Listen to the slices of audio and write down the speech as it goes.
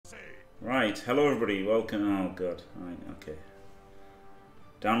Right, hello everybody, welcome. Oh god, right, okay.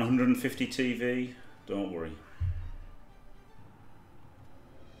 Down 150 TV, don't worry.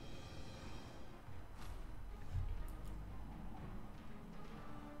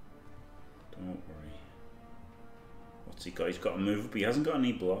 Don't worry. What's he got? He's got a move up, he hasn't got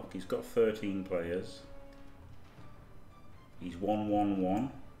any block, he's got 13 players. He's 1-1-1.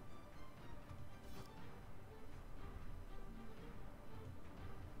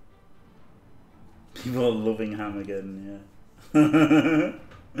 People are loving Ham again, yeah.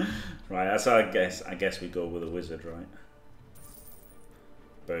 Right, that's how I guess we go with a wizard, right?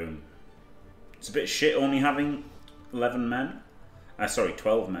 Boom. It's a bit shit only having 11 men. Sorry,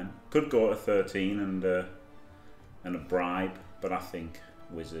 12 men. Could go to 13 and a bribe, but I think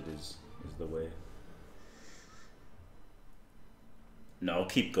wizard is the way. No,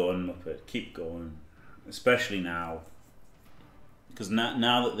 keep going, Muppet. Keep going. Especially now. Because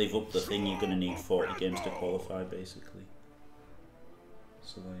now that they've upped the thing, you're going to need 40 games to qualify, basically.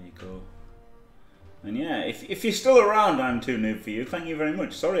 So there you go. And yeah, if you're still around, I'm too noob for you. Thank you very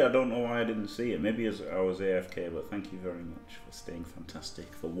much. Sorry, I don't know why I didn't see it. Maybe I was AFK, but thank you very much for staying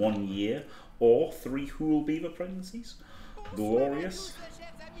fantastic for 1 year or 3 Hool Beaver pregnancies. Glorious.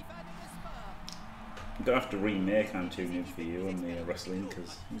 I'm going to have to remake I'm too noob for you on the wrestling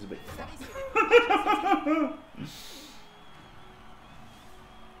because he's a bit crap.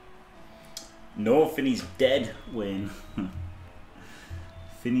 No, Finny's dead, Wayne.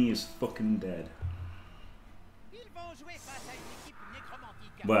 Finny is fucking dead.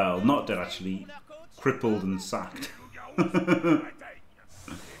 Well, not dead actually. Crippled and sacked.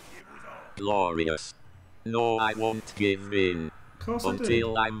 Glorious. No, I won't give in.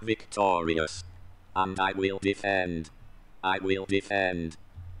 Until I'm victorious. And I will defend. I will defend.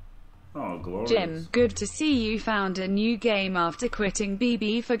 Oh, glorious. Jim, good to see you found a new game after quitting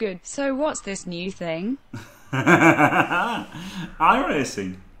BB for good. So what's this new thing?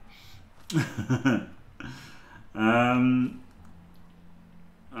 iRacing.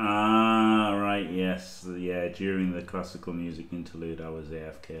 Right, yes. Yeah, during the classical music interlude I was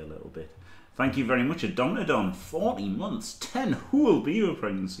AFK a little bit. Thank you very much, Adonadon. 40 months, 10 Hool Beaver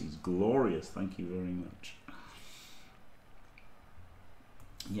pregnancies. Glorious, thank you very much.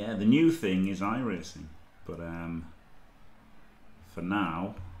 Yeah, the new thing is iRacing, but for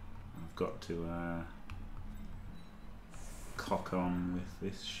now, I've got to cock on with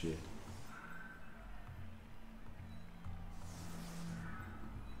this shit.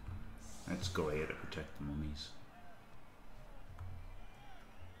 Let's go here to protect the mummies.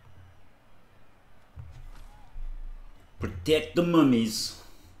 Protect the mummies.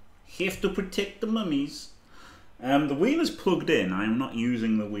 Have to protect the mummies. The wheel is plugged in. I am not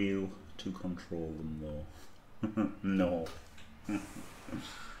using the wheel to control them though. No.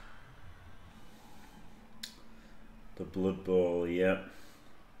 The Blood Bowl, yep.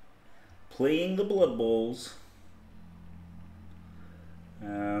 Playing the Blood Bowls.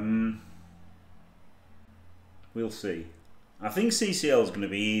 We'll see. I think CCL is going to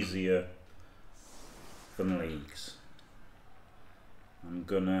be easier than leagues. I'm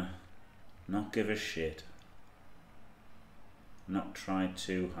gonna not give a shit. Not try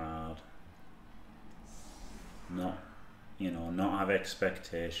too hard. Not, you know, not have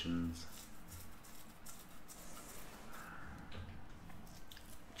expectations.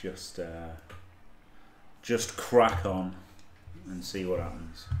 Just crack on and see what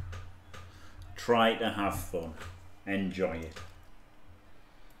happens. Try to have fun. Enjoy it.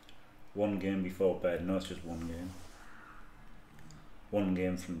 1 game before bed. No, it's just 1 game. 1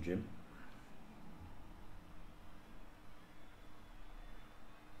 game from Jim.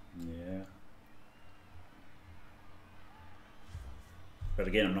 Yeah. But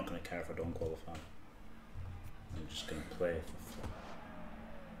again, I'm not going to care if I don't qualify. I'm just going to play for fun.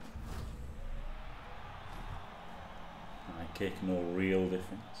 I make no real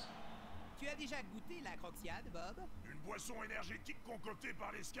difference. Tu as déjà goûté la croxiade, Bob? Une boisson énergétique concoctée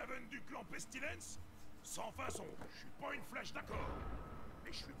par les Scaven du clan Pestilence? Sans façon, je suis pas une flèche d'accord.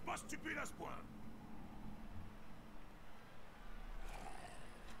 Et je suis pas stupide à ce point.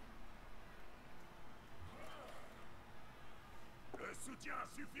 Le soutien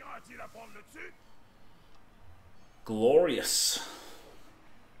suffira-t-il à prendre le dessus? Glorious.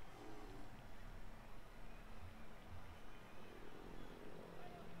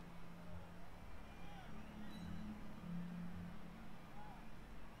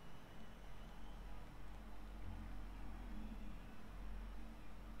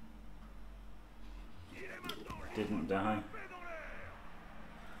 Didn't die.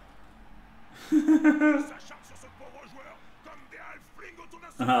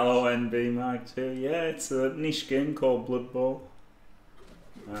 Hello NB Mag 2. Yeah, it's a niche game called Blood Bowl.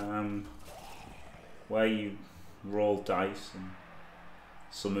 Where you roll dice and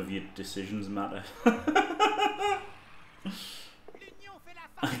some of your decisions matter.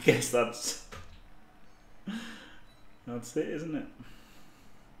 I guess that's it, isn't it?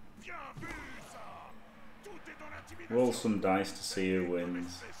 Roll some dice to see who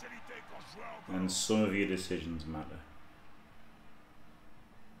wins, and some of your decisions matter.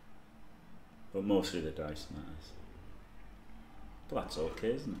 But mostly the dice matters. But that's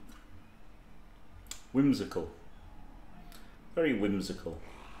okay, isn't it? Whimsical. Very whimsical.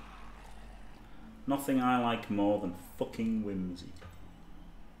 Nothing I like more than fucking whimsy.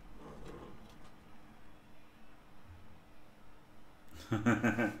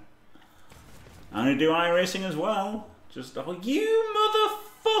 I'm gonna do iRacing as well. Just, oh, you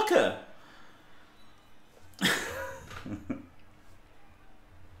motherfucker!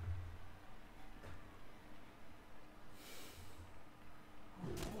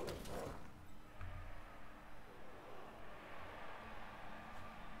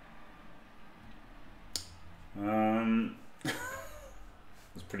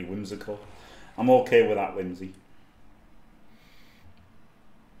 It's pretty whimsical. I'm okay with that whimsy.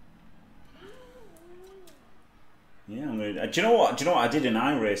 Yeah, I'm gonna, do you know what? Do you know what I did in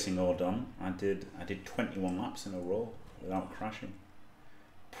iRacing, Ordon? I did 21 laps in a row without crashing.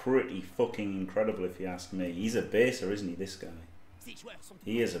 Pretty fucking incredible, if you ask me. He's a baser, isn't he? This guy.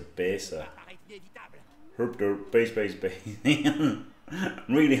 He is a baser. Herp derp, base, base, base. I'm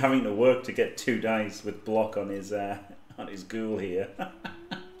really having to work to get 2 dice with block on his ghoul here.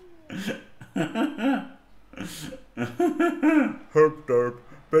 Herp derp.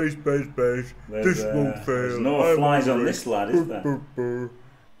 Base, base, base. This won't fail. There's no flies on this lad, is there?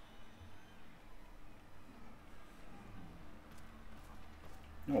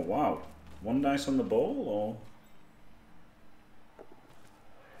 Oh wow. 1 dice on the ball, or?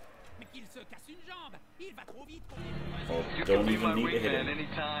 Oh, don't even need to hit him.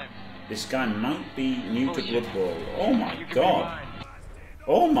 This guy might be new to Blood Bowl. Oh my god.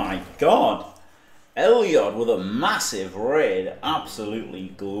 Oh my god. Elyod with a massive raid, absolutely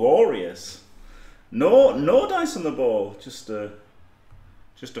glorious. No dice on the ball, just a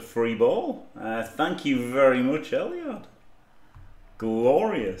free ball. Thank you very much, Elyod.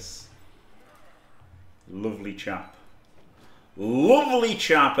 Glorious. Lovely chap. Lovely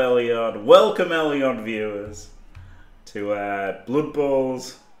chap, Elyod. Welcome, Elyod viewers, to Blood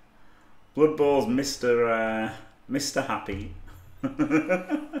Bowl's Mr. Happy.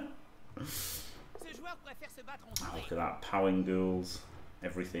 Oh, look at that, powing ghouls.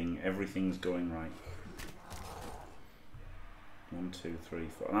 Everything's going right. 1, 2, 3,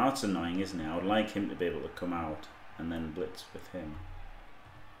 4. Now that's annoying, isn't it? I would like him to be able to come out and then blitz with him,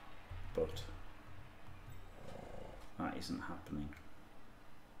 but that isn't happening.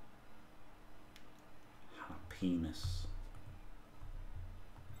 Happiness.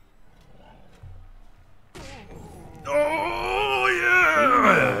 Oh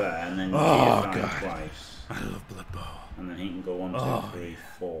yeah! And then God. Twice. I love Blood Bowl. And then he can go 1, 2, 3,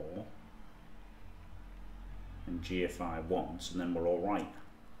 4. And GFI once, and then we're alright.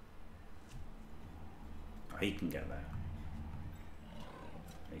 Oh, he can get there.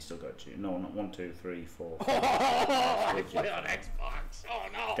 He's still got you. No, not 1, 2, 3, 4. I play on Xbox. Oh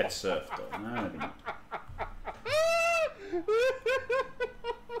no! Get surfed though. No, maybe not.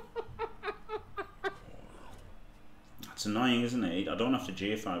 That's annoying, isn't it? I don't have to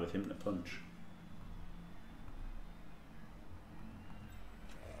GFI with him to punch.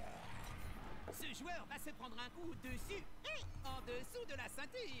 Se prendre un coup dessus et en dessous de la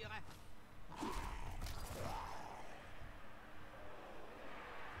ceinture.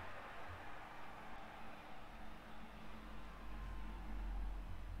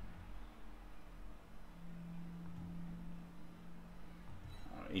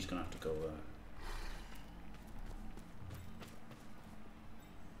 Alright, he's gonna have to go there.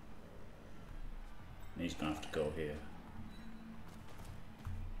 He's gonna have to go here.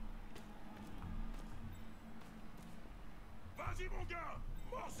 Vas-y mon gars,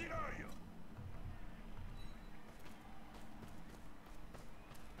 mords-y l'œil.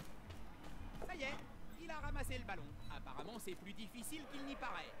 Ça y est, il a ramassé le ballon. Apparemment, c'est plus difficile qu'il n'y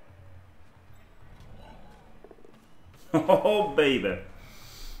paraît. Oh baby.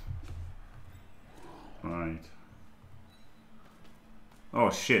 Right. Oh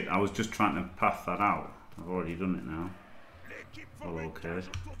shit, I was just trying to path that out. I've already done it now. Oh, okay.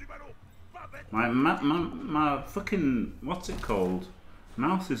 My fucking, what's it called?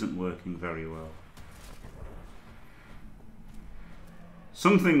 Mouse isn't working very well.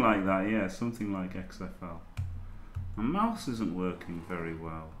 Something like that, yeah, something like XFL. My mouse isn't working very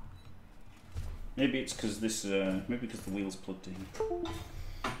well. Maybe it's because this, maybe because the wheel's plugged in.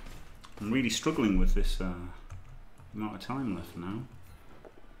 I'm really struggling with this amount of time left now.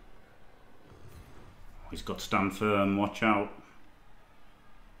 He's got to stand firm, watch out.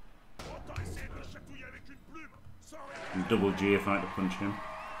 And double G if I had to punch him.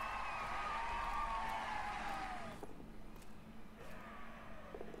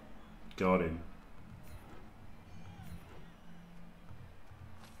 Got him.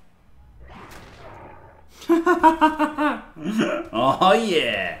 Oh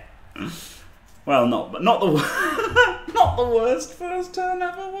yeah. Well, not the not the worst first turn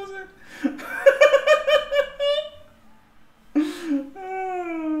ever, was it?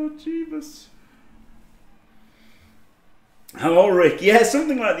 Oh, Jeebus. Hello, Rick. Yeah,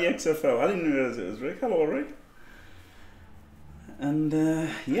 something like the XFL. I didn't realize it was Rick. Hello, Rick. And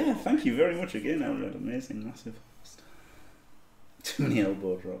yeah, thank you very much again, Elred. Amazing, massive host. Too many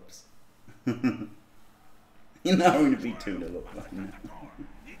elbow drops. You're now going to be 2-0 up right now.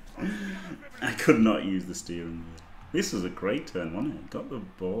 I could not use the steering wheel. This was a great turn, wasn't it? Got the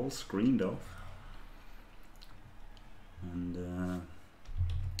ball screened off. And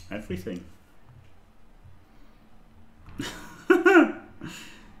everything.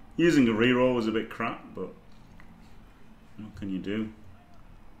 Using a reroll was a bit crap, but what can you do?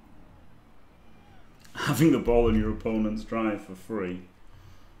 Having the ball in your opponent's drive for free,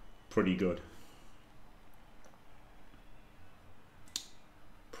 pretty good.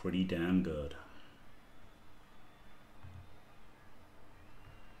 Pretty damn good.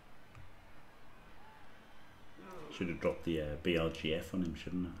 Should have dropped the BLGF on him,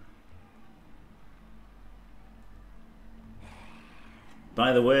 shouldn't I?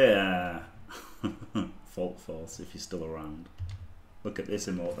 By the way, Fault Force, if you're still around, look at this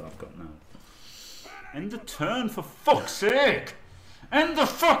emote that I've got now. End the turn, for fuck's sake! End the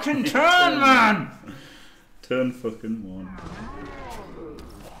fucking turn, man! Turn fucking 1.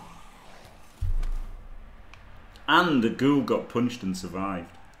 And the ghoul got punched and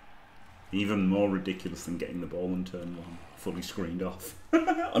survived. Even more ridiculous than getting the ball in turn 1, fully screened off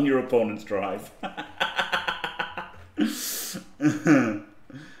on your opponent's drive.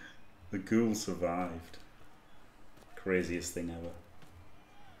 The ghoul survived. Craziest thing ever.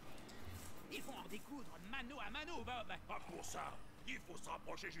 Ils vont en découdre mano à mano, Bob. Pas pour ça. Il faut se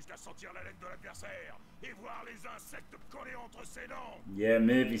rapprocher jusqu'à sentir la laine de l'adversaire et voir les insectes coller entre ses dents. Yeah,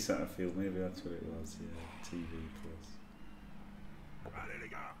 maybe Satterfield. Maybe that's what it was. Yeah, TV plus. Allez les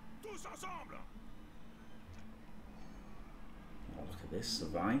gars, tous ensemble. Oh, look at this,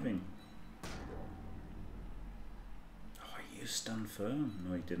 surviving. Oh, he used stand firm.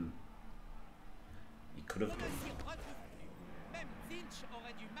 No, he didn't. He could have done. Même Finch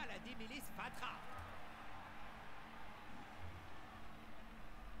aurait du mal à démêler ce fatras.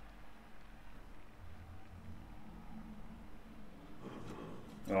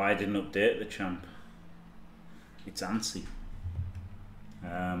 Oh, I didn't update the champ. It's Ansi.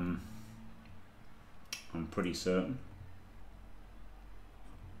 I'm pretty certain.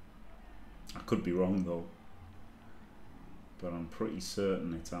 I could be wrong though, but I'm pretty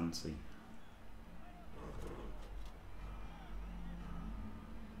certain it's Ansi.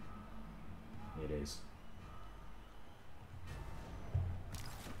 It is.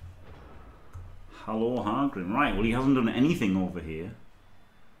 Hello, Hargrim. Right, well, he hasn't done anything over here.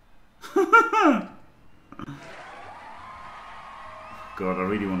 God, I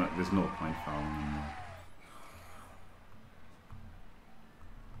really want to... There's no point fouling anymore.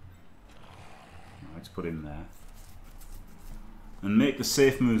 Let's put him there. And make the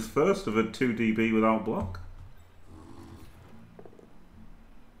safe moves first of a 2DB without block.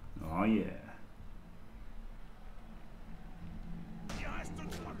 Oh, yeah.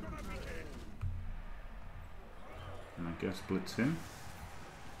 And I guess blitz him.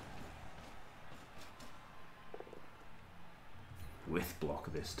 With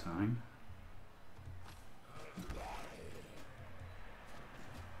block this time.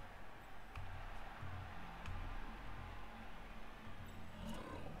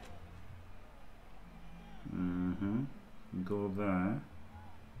 Go there.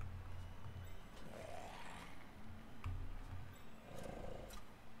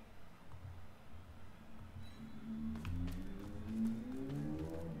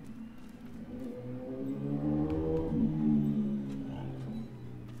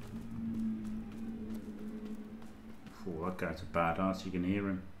 Oh, that guy's a badass, you can hear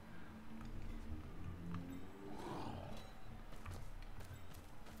him.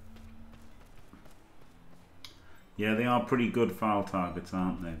 Yeah, they are pretty good foul targets,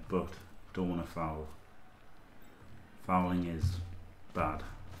 aren't they? But don't want to foul. Fouling is bad.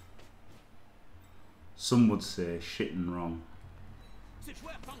 Some would say shit and wrong.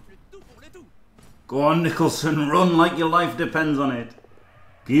 Go on, Nicholson, run like your life depends on it.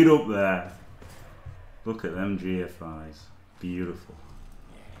 Get up there. Look at them GFIs. Beautiful.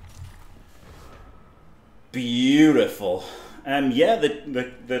 Beautiful. Yeah,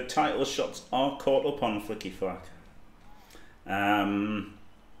 the title shots are caught up on Flicky Flack.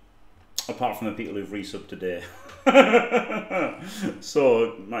 Apart from the people who've resubbed today.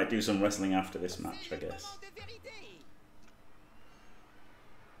 So, might do some wrestling after this match, I guess.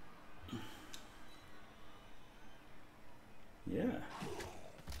 Yeah.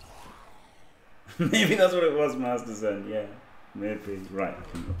 Maybe that's what it was, Master Zen. Yeah, maybe. Right, I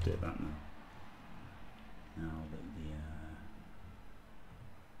can update that now. Now that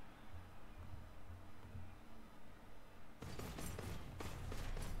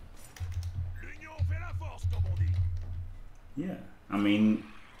yeah, I mean,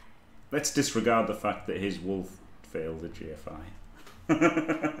 let's disregard the fact that his wolf failed the GFI.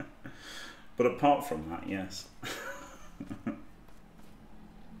 But apart from that, yes.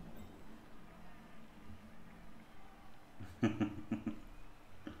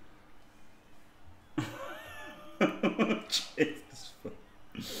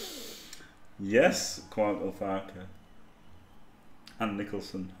 Yes, Quangle Farker and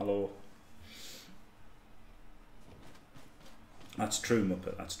Nicholson, hello. That's true,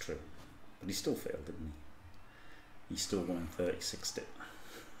 Muppet, that's true. But he still failed, didn't he? He still won 36 it.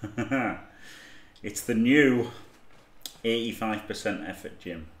 It's the new 85% effort,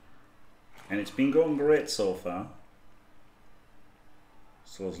 Jim. And it's been going great so far.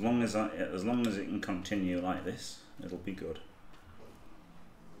 So as long as it can continue like this, it'll be good.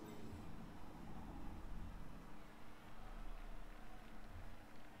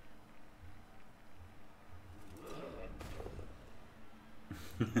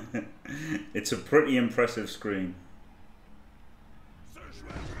 It's a pretty impressive screen.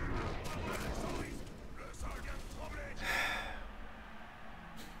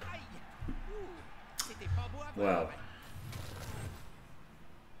 Well.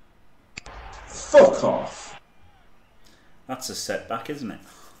 Fuck off. That's a setback, isn't it?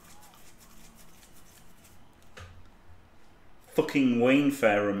 Fucking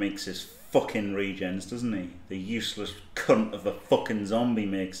Waynefarer makes his fucking regens, doesn't he? The useless cunt of a fucking zombie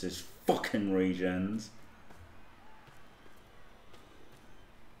makes his fucking regens.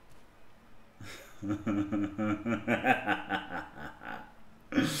 I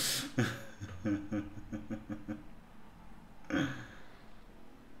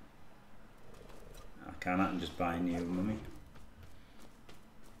can just buy a new mummy.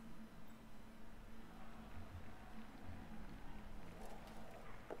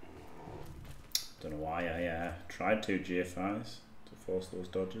 Don't know why I tried 2 GFIs to force those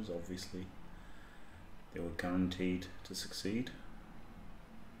dodges. Obviously, they were guaranteed to succeed.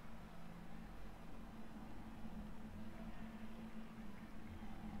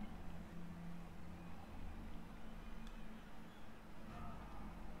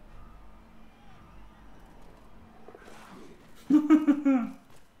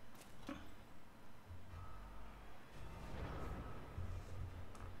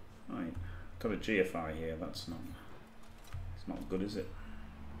 Right, got a GFI here. It's not good, is it?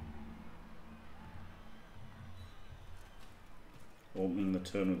 Opening the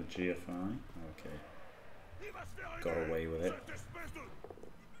turn with a GFI. Okay, got away with it.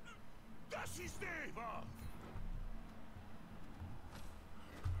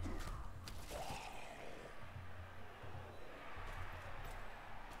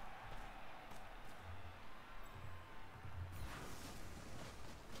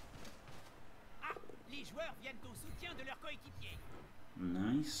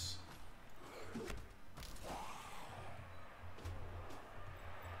 Nice.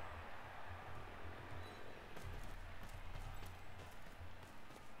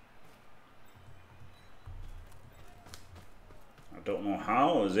 I don't know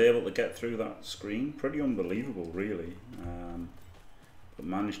how I was able to get through that screen. Pretty unbelievable, really. But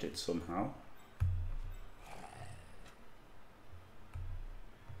managed it somehow.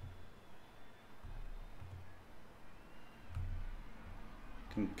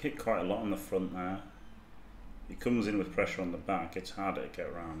 Can kick quite a lot on the front there. He comes in with pressure on the back. It's harder to get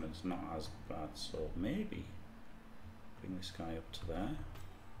around. It's not as bad. So maybe bring this guy up to there.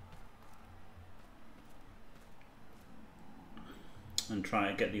 And try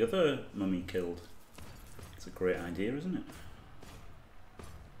to get the other mummy killed. It's a great idea, isn't it?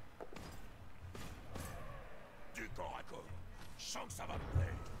 sens que ça va me plaire.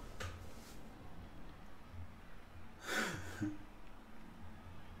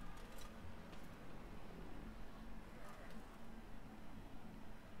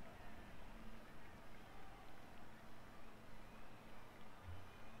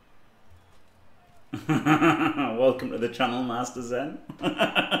 Welcome to the channel, Master Zen.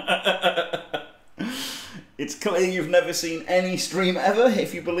 It's clear you've never seen any stream ever,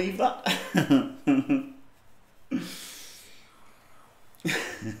 if you believe that.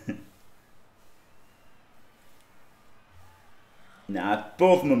 Nah,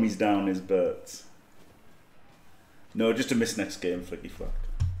 both mummies down is birds. No, just a miss next game, Flicky Flack.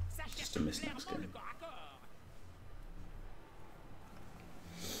 Just a miss next game.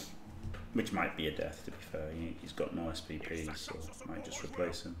 Which might be a death, to be fair. He's got no SPP, so I might just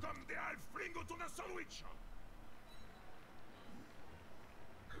replace him.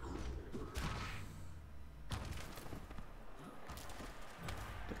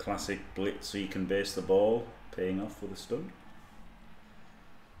 The classic blitz so you can base the ball, paying off with a stun.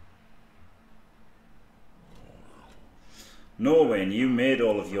 No, Wayne, you made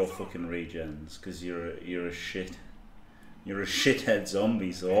all of your fucking regens because you're a shit. You're a shithead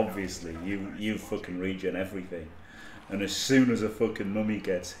zombie, so obviously you fucking regen everything. And as soon as a fucking mummy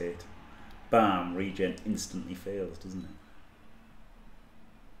gets hit, bam, regen instantly fails, doesn't it?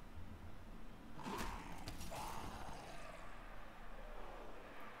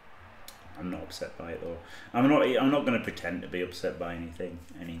 I'm not upset by it though. I'm not going to pretend to be upset by anything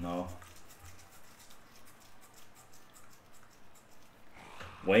anymore.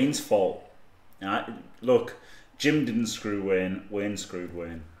 Wayne's fault. Look, Jim didn't screw Wayne. Wayne screwed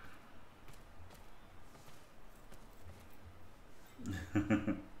Wayne.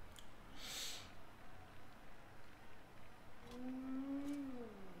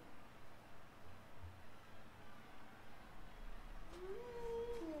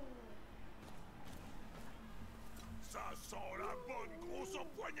 Ça sent la bonne grosse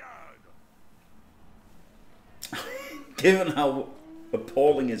empoignade. Given how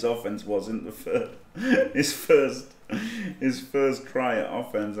appalling his offense was in the his first try at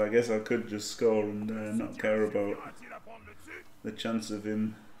offense, I guess I could just score and not care about the chance of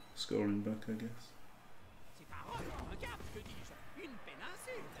him scoring back, I guess.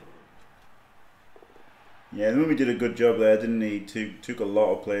 Yeah, the Mummy did a good job there, didn't he? Took a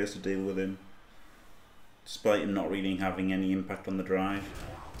lot of players to deal with him, despite him not really having any impact on the drive.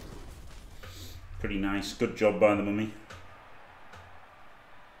 Pretty nice. Good job by the Mummy.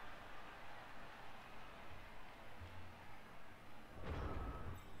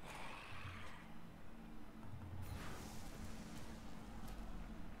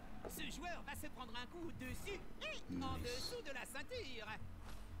 Ce joueur va se prendre un coup dessus et en dessous de la ceinture.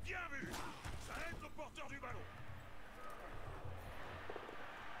 Bien vu. Ça aide le porteur du ballon.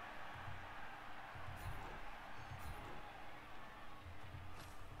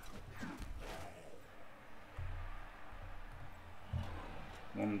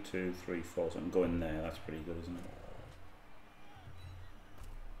 One, two, three, four. So I'm going there. That's pretty good, isn't it?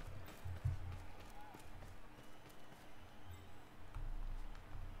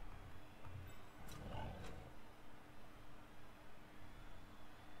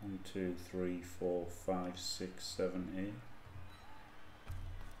 One, two, three, four, five, six, seven, 8.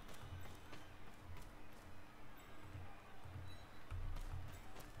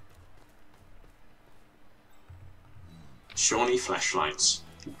 Shawnee flashlights.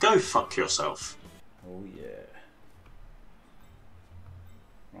 Go fuck yourself. Oh yeah.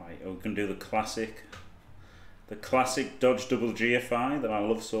 Right, we can do the classic dodge double GFI that I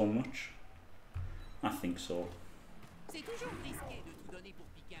love so much. I think so.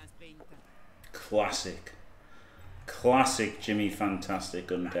 Classic Jimmy Fantastic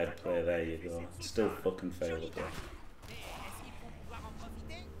Undead play. There you go. Still fucking failed though.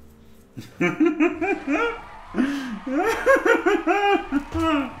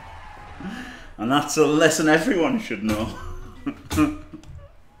 And that's a lesson everyone should know.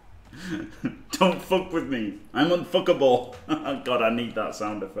 Don't fuck with me. I'm unfuckable. God, I need that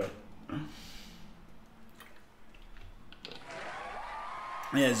sound effect.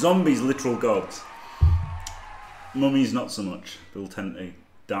 Yeah, zombies, literal gods. Mummies, not so much. They'll tend to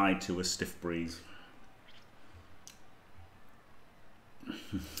die to a stiff breeze.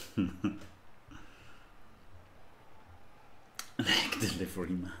 Egg delivery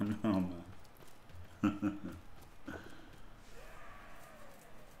man. Oh man.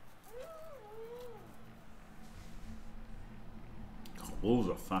 Wolves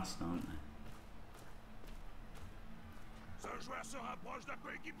are fast, aren't they? Un joueur se rapproche d'un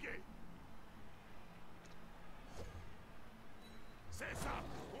coéquipier. C'est ça.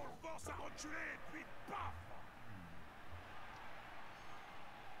 On le force à reculer, puis paf.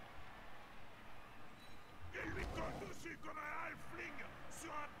 Il lui colle dessus comme un halfling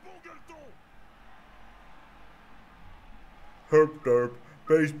sur un bon gueuleton. Herp derp,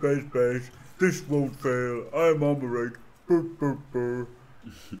 base, base, base. This won't fail. I'm on the rig. Burr, burr, burr.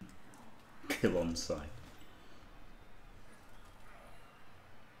 Kill on sight.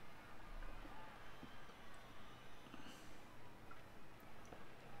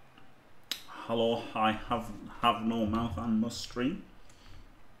 Hello, I have no mouth and must stream.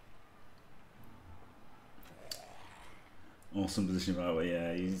 Awesome position, right? Well,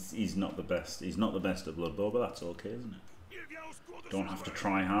 yeah, he's not the best. He's not the best at Blood Bowl, but that's okay, isn't it? Don't have to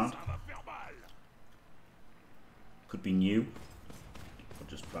try hard. Could be new or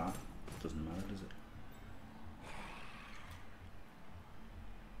just bad. Doesn't matter, does it?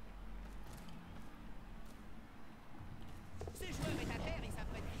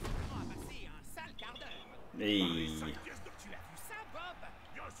 Hey.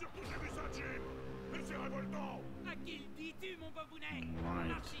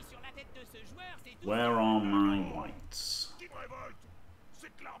 Right. Where are my whites?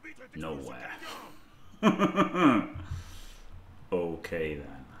 Nowhere. Okay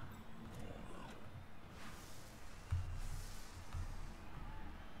then.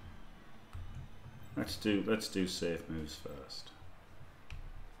 Let's do safe moves first.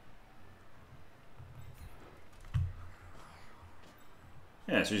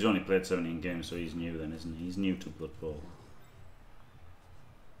 Yeah, so he's only played 17 games, so he's new then, isn't he? He's new to Blood Bowl.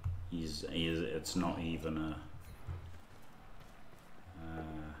 It's not even a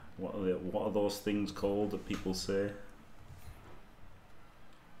what are those things called that people say?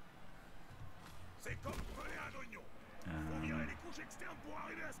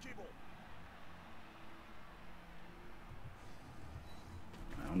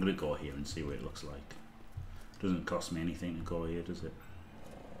 I'm gonna go here and see what it looks like. Doesn't cost me anything to go here, does it?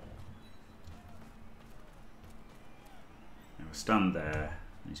 Now I stand there.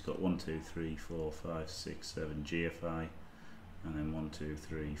 He's got 1, 2, 3, 4, 5, 6, 7 GFI, and then 1, 2,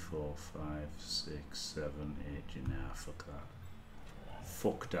 3, 4, 5, 6, 7, 8. Nah, fuck that.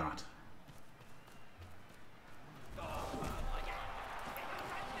 Fuck that.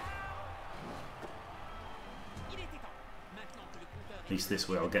 At least this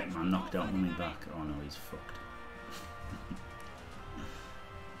way I'll get my knocked out money back. Oh no, he's fucked.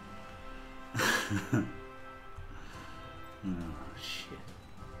 Oh shit.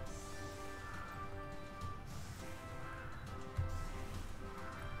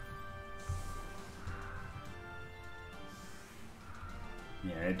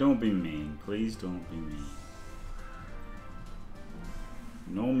 Yeah, don't be mean. Please don't be mean.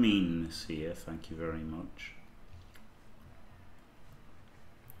 No meanness here, thank you very much.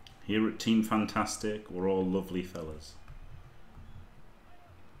 Here at Team Fantastic, we're all lovely fellas.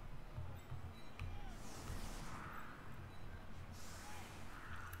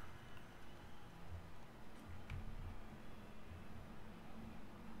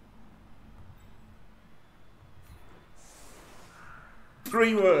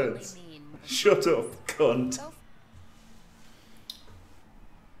 Three words. Shut up, cunt.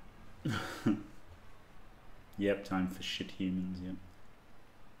 Yep, time for shit humans, yep.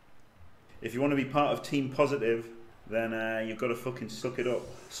 If you want to be part of Team Positive, then you've got to fucking suck it up.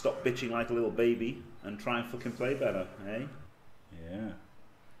 Stop bitching like a little baby and try and fucking play better, eh? Yeah.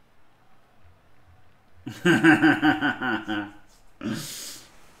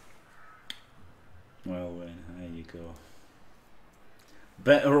 Well, there you go.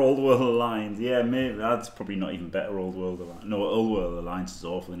 Better Old World Alliance. Yeah, maybe that's probably not even Better Old World Alliance. No, Old World Alliance is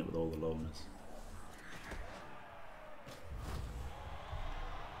awful, isn't it, with all the loners.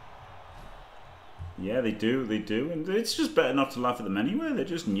 Yeah, they do, and it's just better not to laugh at them anyway. They're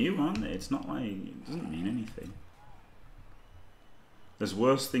just new, aren't they? It's not like, it doesn't mean anything. There's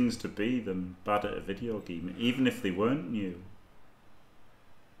worse things to be than bad at a video game, even if they weren't new.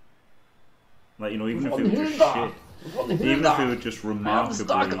 Like, you know, even if they were just shit. Even if they were just remarkably...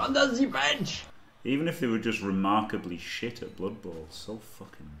 Even if they were just remarkably shit at Blood Bowl, so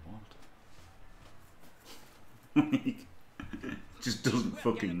fucking what? Like, it just doesn't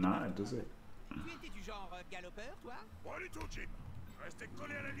fucking matter, does it?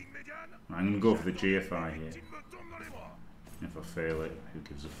 I'm gonna go for the GFI here. If I fail it, who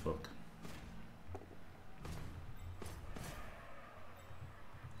gives a fuck?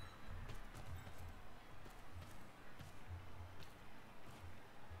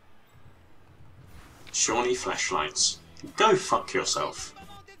 Shawnee flashlights. Go fuck yourself.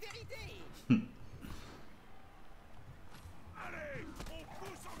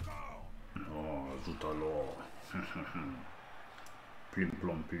 tout à l'heure. Plim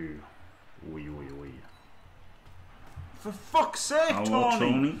plom plu. Oui, oui, oui. For fuck's sake, Hello,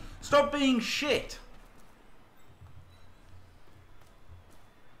 Tony. Stop being shit!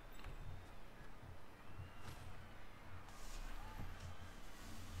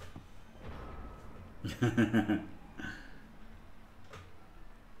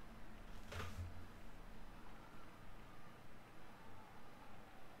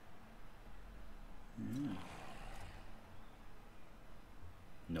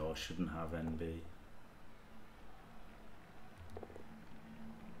 No, I shouldn't have NB.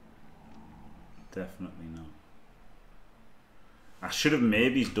 Definitely not. I should have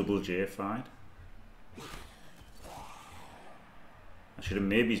maybe double J-fied. I should have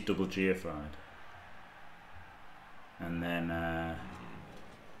maybe double J-fied. And then I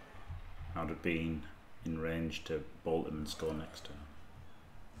would have been in range to bolt him and score next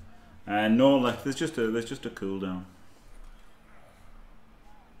turn. No, like there's just a cooldown.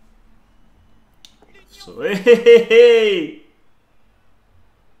 So hey!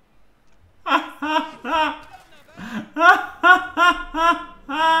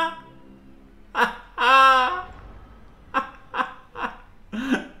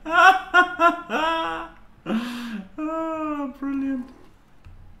 Oh, brilliant.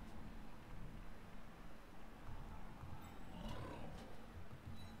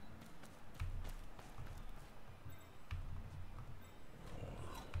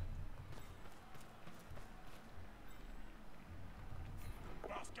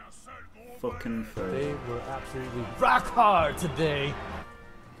 Fucking fail. They were absolutely rock hard today.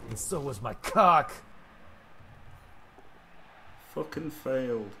 And so was my cock. Fucking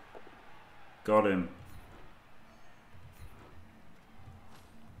failed. Got him.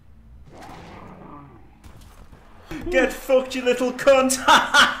 Get fucked, you little cunt!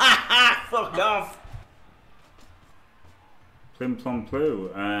 Fuck off! Plim plom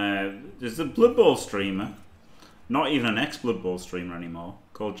plu. There's a Blood Bowl streamer. Not even an ex-Blood Bowl streamer anymore.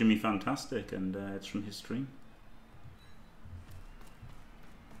 Called Jimmy Fantastic, and it's from his stream.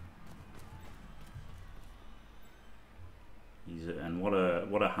 And what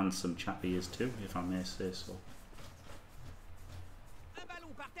a handsome chap he is too, if I may say so. Un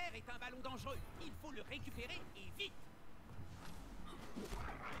ballon par terre est un ballon dangereux. Il faut le récupérer et vite.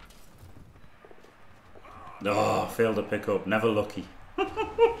 Oh, failed to pick up. Never lucky.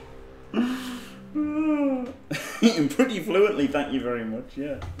 Pretty fluently, thank you very much,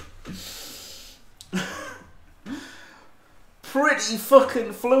 yeah. Pretty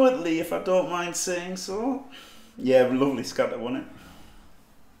fucking fluently, if I don't mind saying so. Yeah, lovely scatter, wasn't it?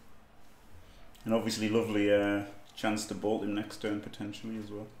 And obviously lovely chance to bolt him next turn potentially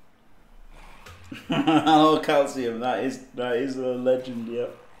as well. Hello Calcium, that is a legend, yeah.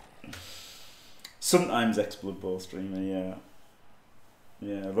 Sometimes ex-Blood Bowl streamer, yeah.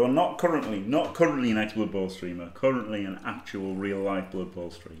 Yeah, though not currently an ex-Blood Bowl streamer, currently an actual real-life Blood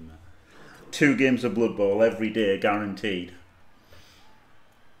Bowl streamer. 2 games of Blood Bowl every day, guaranteed.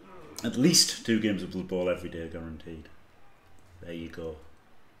 At least 2 games of Blood Bowl every day, guaranteed. There you go.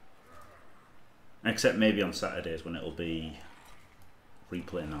 Except maybe on Saturdays when it'll be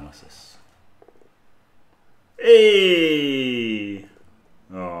replay analysis. Hey!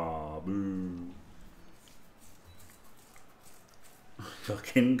 Oh, boo.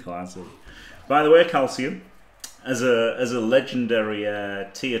 Fucking classic. By the way, Calcium, as a legendary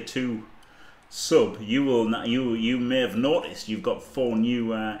tier 2 sub, you may have noticed you've got 4 new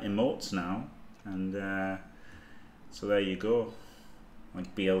emotes now, and so there you go,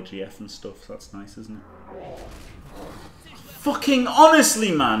 like BLGF and stuff. That's nice, isn't it? Fucking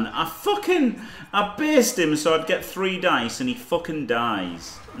honestly, man, I based him so I'd get 3 dice, and he fucking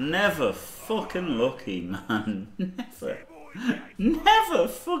dies. Never fucking lucky, man. Never. Never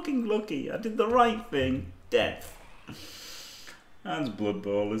fucking lucky. I did the right thing. Death. That's Blood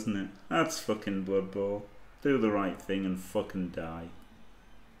Bowl, isn't it? That's fucking Blood Bowl. Do the right thing and fucking die.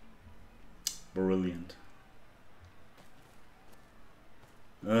 Brilliant.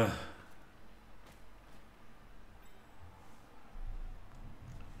 Ugh.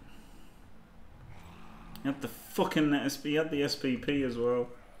 You had the fucking SPP, you had the SPP as well.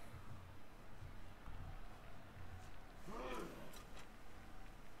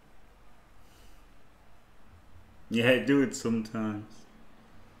 Yeah, do it sometimes.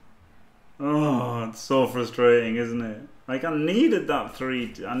 Oh, it's so frustrating, isn't it? Like, I needed that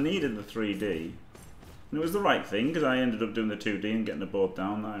 3D. I needed the 3D. And it was the right thing, because I ended up doing the 2D and getting the board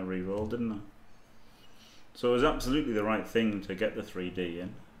down that I re-rolled, didn't I? So it was absolutely the right thing to get the 3D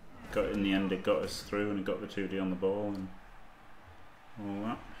in. In the end, it got us through, and it got the 2D on the ball, and all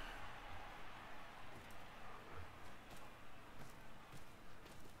that.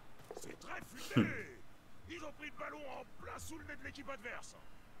 sous le nez de l'équipe adverse.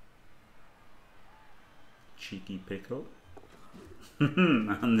 Cheeky pickle.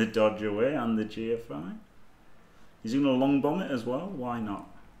 And the dodge away and the GFI. He's going to long bomb it as well? Why not?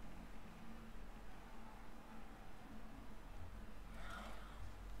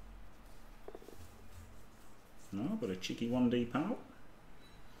 No, but a cheeky 1D pout.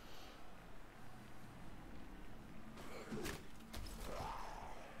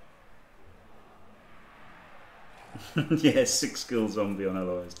 Yeah, 6 skill zombie on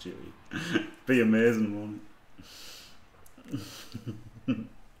LOS duty. Be amazing, won't it?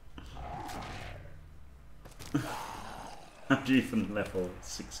 How do you even level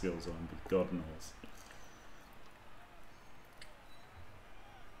 6 skill zombie? God knows.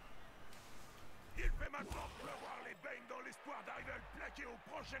 Il fait maintenant pleuvoir les beignes dans l'espoir d'arriver à le plaquer au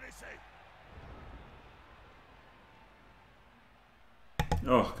prochain essai.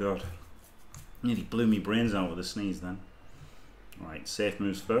 Oh god. Nearly blew me brains out with a sneeze then. Right, safe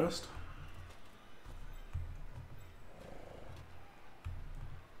moves first.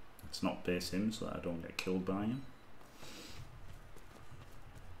 Let's not base him so that I don't get killed by him.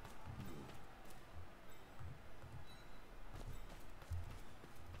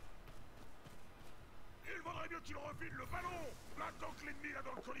 Il vaudrait mieux qu'il refile le ballon maintenant que l'ennemi l'a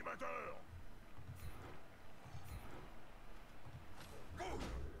dans le collimateur.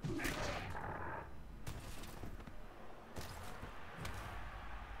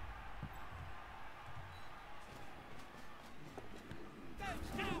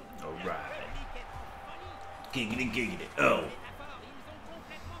 Giggity giggity. Oh.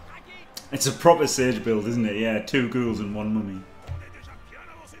 It's a proper Sage build, isn't it? Yeah, 2 ghouls and 1 mummy.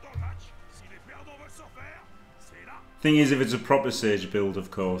 Thing is, if it's a proper Sage build,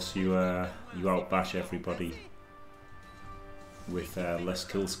 of course, you outbash everybody with less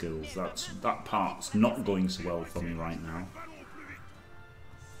kill skills. That part's not going so well for me right now.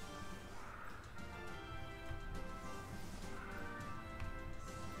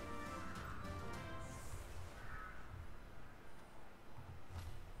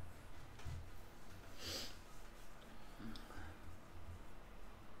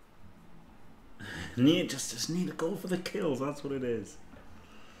 Just need to go for the kills, that's what it is.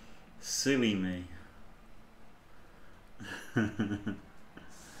 Silly me.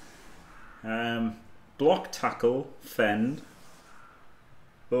 Block, tackle, fend.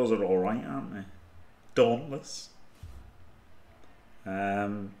 Those are alright, aren't they? Dauntless.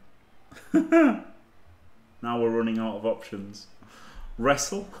 Now we're running out of options.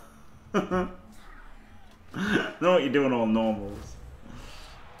 Wrestle. Know what you're doing on normals.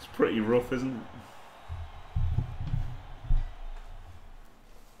 It's pretty rough, isn't it?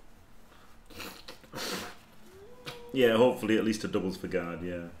 Yeah, hopefully at least a doubles for guard,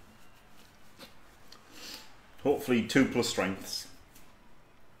 yeah. Hopefully 2+ strengths.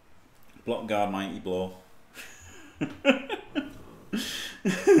 Block, guard, mighty blow.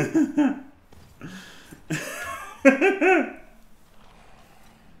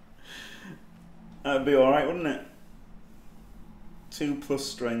 That'd be alright, wouldn't it? 2+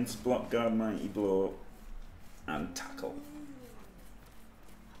 strengths, block, guard, mighty blow, and tackle.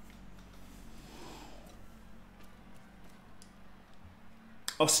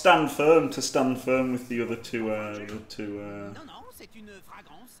 Or stand firm, to stand firm with the other two,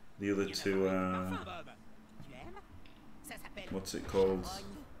 what's it called?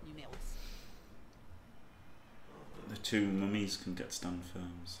 The 2 mummies can get stand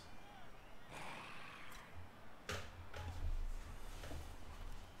firms.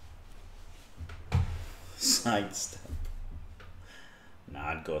 Sidestep.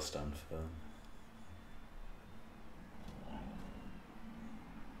 Nah, I'd go stand firm.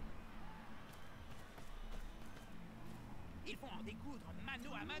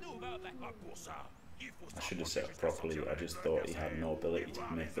 I should have set up properly, I just thought he had no ability to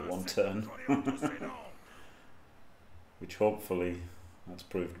make the 1 turn. Which hopefully that's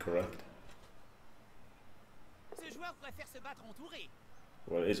proved correct.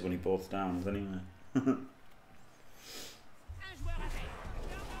 Well, it is when he both downs anyway.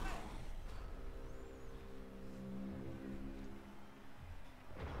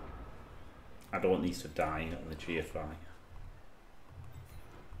 I don't want these to die on the GFI.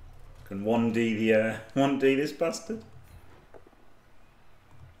 Can 1D this bastard?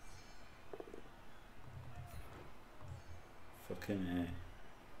 Fucking hell.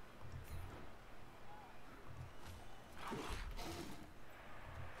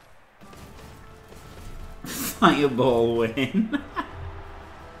 Fireball win.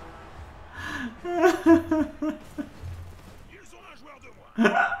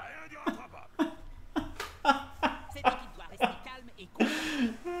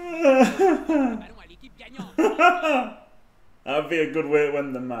 be a good way to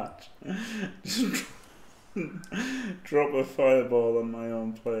end the match. Just drop a fireball on my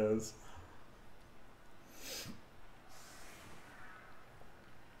own players.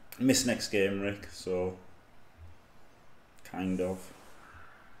 Miss next game, Rick, so kind of.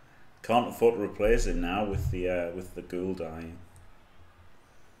 Can't afford to replace it now with the ghoul dying.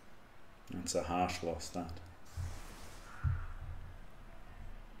 That's a harsh loss, that.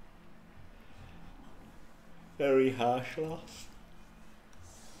 Very harsh loss.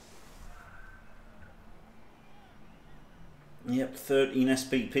 Yep, 13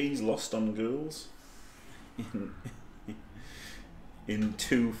 SPPs lost on ghouls in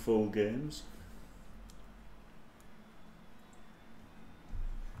 2 full games.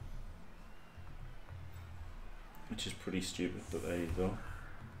 Which is pretty stupid, but there you go.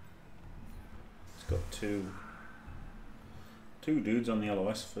 It's got two dudes on the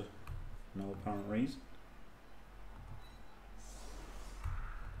LOS for no apparent reason.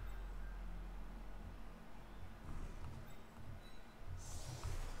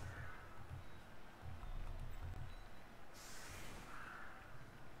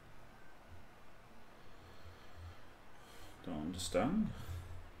 Don't understand.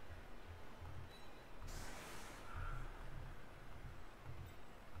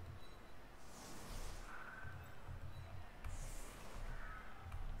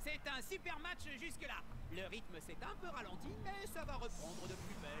 C'est un super match jusque-là. Le rythme s'est un peu ralenti, mais ça va reprendre de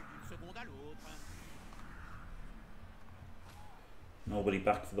plus belle d'une seconde à l'autre. Nobody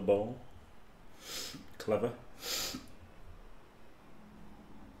back for the ball. Clever.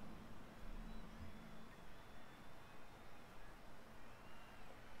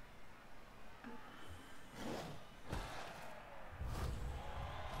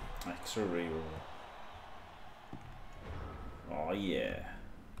 Extra reroll. Oh yeah.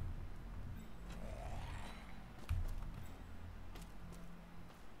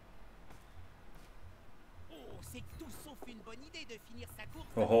 Oh, c'est tout sauf une bonne idée de finir sa course.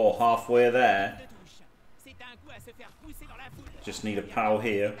 Oh, halfway there. C'est un coup à se faire pousser dans la foule. Just need a pow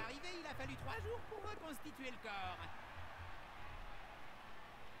here. Il a fallu 3 jours pour reconstituer le corps.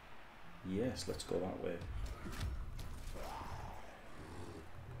 Yes, let's go that way.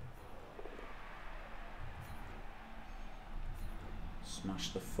 Smash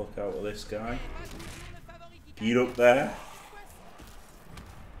the fuck out of this guy. Get up there.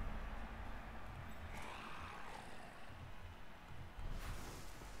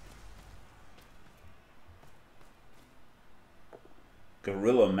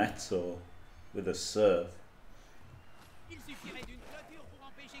 Gorilla Mezzo with a surf. Il suffirait d'une clôture pour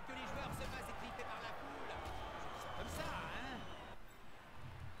empêcher que les joueurs se fassent éclipser par la foule. Comme ça, hein?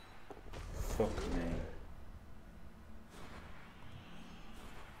 Fuck me.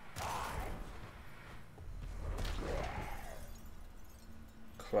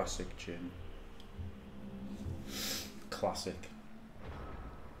 Classic Jim. Classic.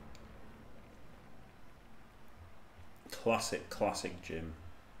 Classic Jim.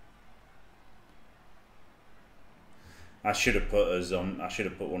 I should have put us on. I should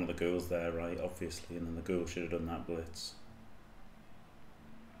have put one of the ghouls there, right? Obviously, and then the ghoul should have done that blitz.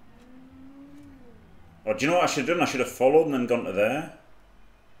 Or do you know what I should have done? I should have followed and then gone to there.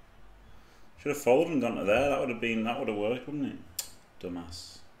 Should have followed and gone to there. That would have worked, wouldn't it?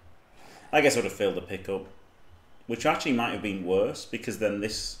 Dumbass. I guess I would have failed the pickup, which actually might have been worse because then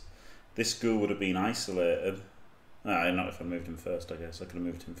this ghoul would have been isolated. Not if I moved him first. I guess I could have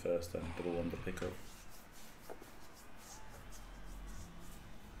moved him first then. Double one to pick up.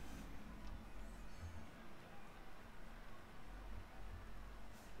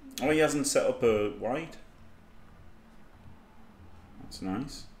 Oh, he hasn't set up a wide. That's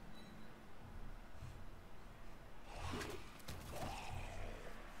nice.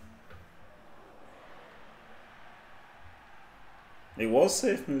 It was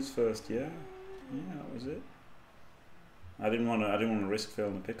safe moves first, yeah. Yeah, that was it. I didn't want to risk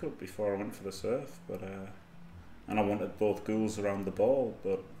failing the pickup before I went for the surf, but and I wanted both ghouls around the ball,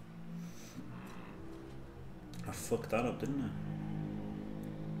 but I fucked that up, didn't I?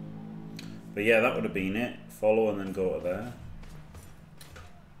 But yeah, that would have been it. Follow and then go to there.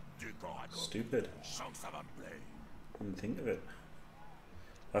 Stupid. Didn't think of it.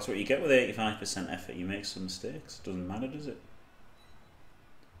 That's what you get with 85% effort. You make some mistakes. Doesn't matter, does it?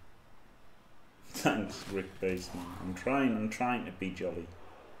 Thanks, Rick Baseman. I'm trying to be jolly.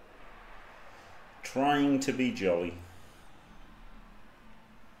 Trying to be jolly.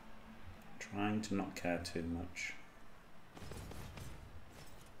 Trying to not care too much.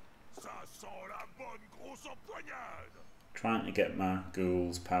 Trying to get my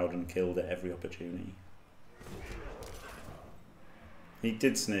ghouls powed and killed at every opportunity. He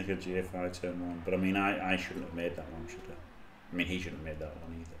did snake a GFI turn 1, but I mean, I shouldn't have made that one, should I? I mean, he shouldn't have made that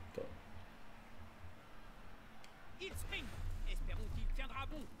one either, but...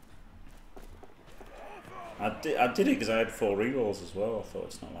 I did it because I had 4 rerolls as well. I thought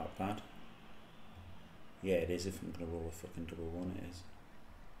it's not that bad. Yeah, it is. If I'm going to roll a fucking double 1, it is.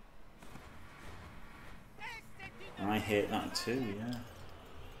 I hate that too, yeah.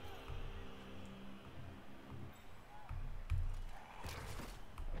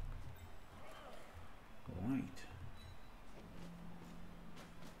 Right.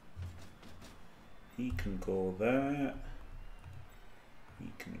 He can go there.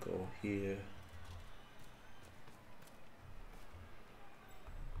 He can go here.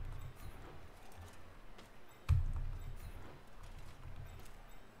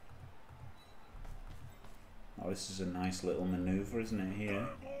 Oh, this is a nice little manoeuvre, isn't it, here?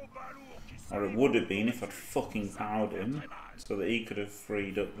 Or it would have been if I'd fucking powered him, so that he could have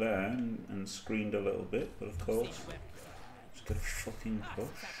freed up there and screened a little bit, but of course, just got a fucking push.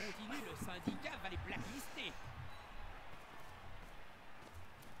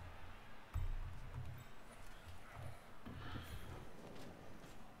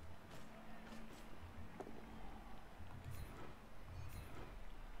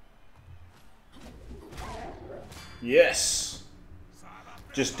 Yes!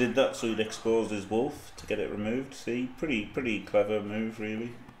 Just did that so he'd exposed his wolf to get it removed. See, pretty clever move,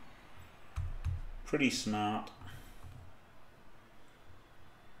 really. Pretty smart.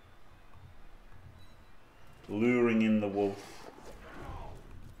 Luring in the wolf.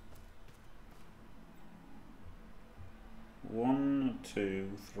 1,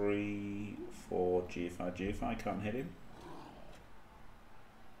 2, 3, 4 GFI. GFI can't hit him.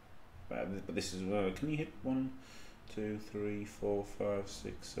 But this is where can you hit 1, 2, 3, 4, 5,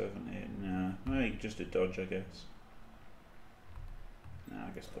 6, 7, 8? No, well, you just a dodge, I guess. No, I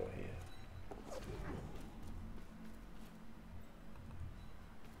guess go here.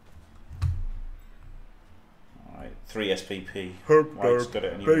 Alright, 3 SPP. Herp, White's derp, got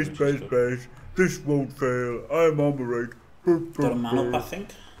it anyway, base. This won't fail. I'm Armoric. Got a man up, I think.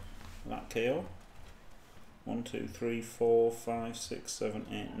 That KO. 1, 2, 3, 4, 5, 6, 7,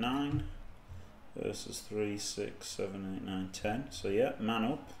 8, 9 versus 3, 6, 7, 8, 9, 10. So yeah, man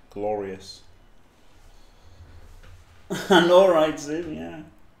up, glorious. I know, right, Zim? Yeah.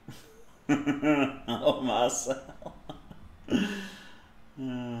 Oh, Marcel.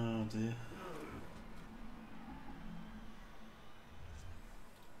 Oh dear.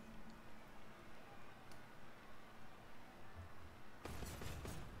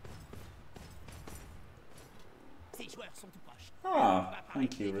 Ah,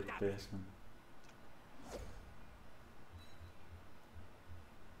 thank you, Rick Pearson.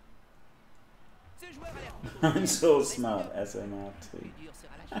 I'm so smart, SMRT.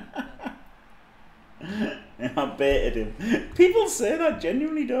 I baited him. People say that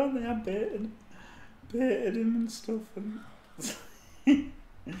genuinely, don't they? I baited him and stuff, and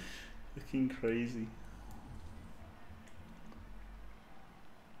looking crazy.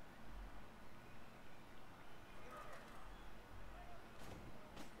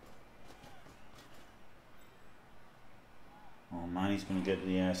 Oh man, he's going to get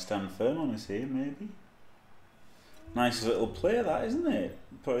the stand firm on us here, maybe. Nice little play, that, isn't it?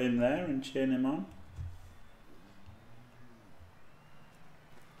 Put him there and chain him on.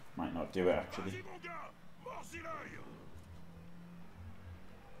 Might not do it, actually.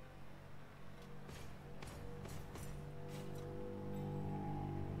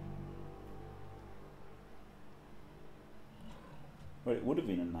 Well, it would have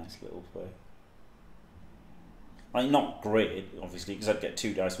been a nice little play. Like, not great, obviously, because I'd get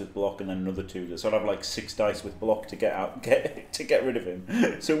 2 dice with block and then another 2. So I'd have like 6 dice with block to get rid of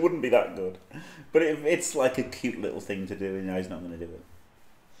him. So it wouldn't be that good. But it's like a cute little thing to do, and he's not going to do it.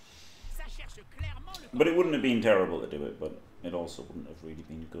 But it wouldn't have been terrible to do it, but it also wouldn't have really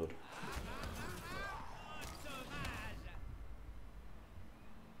been good.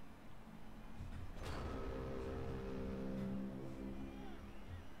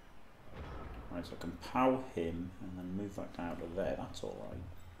 Right, so I can pow him and then move that guy out of there. That's all right.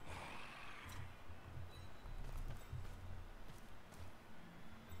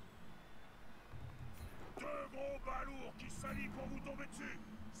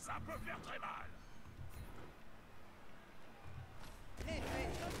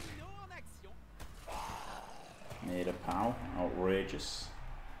 Made a pow. Outrageous.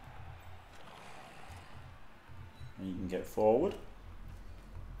 And you can get forward.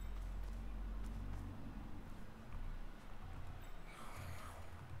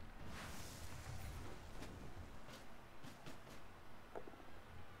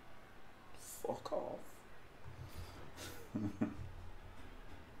 Fuck off.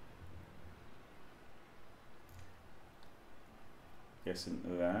 Guess into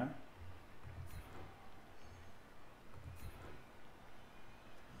there.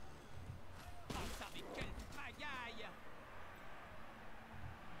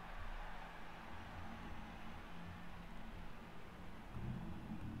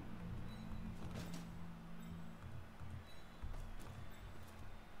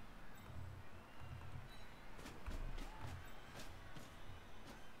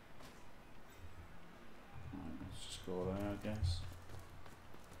 Go there, I guess.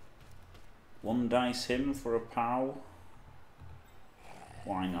 One dice him for a POW.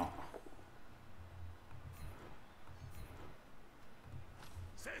 Why not?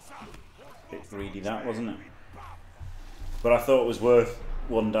 Bit greedy that, wasn't it? But I thought it was worth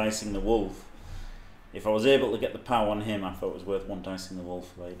one dicing the wolf. If I was able to get the POW on him, I thought it was worth one dicing the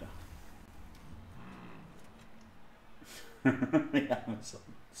wolf later. The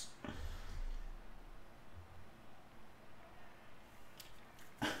Amazons.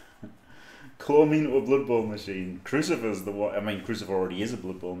 Claw me into a Blood Bowl machine. Crucifer's the one. I mean, Crucifer already is a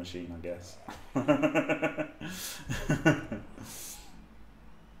Blood Bowl machine, I guess.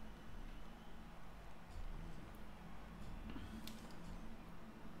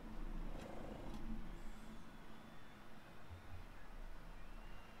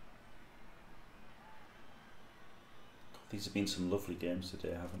 These have been some lovely games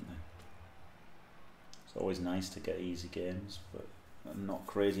today, haven't they? It's always nice to get easy games, but not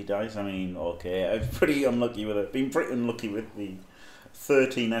crazy dice. I mean, okay, I'm pretty unlucky with it. Been pretty unlucky with the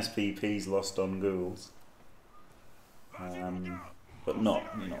 13 SPPs lost on ghouls. But not,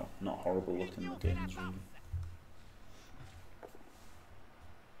 you know, not horrible looking the games really.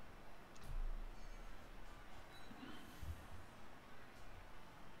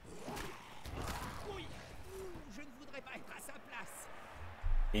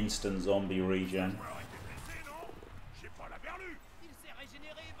 Instant zombie regen.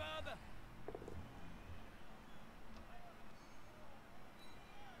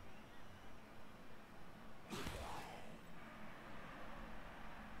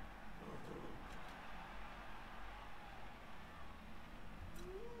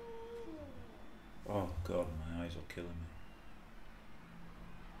 Oh god, my eyes are killing me.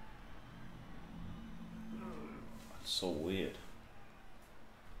 That's so weird.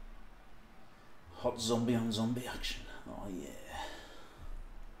 Hot zombie on zombie action. Oh yeah.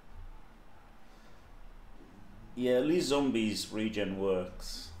 Yeah, at least zombies regen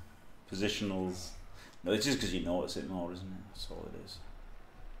works. Positionals. No, it's just because you notice it more, isn't it? That's all it is.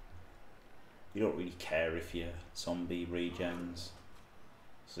 You don't really care if your zombie regens.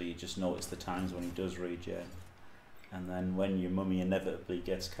 So you just notice the times when he does regen. And then when your mummy inevitably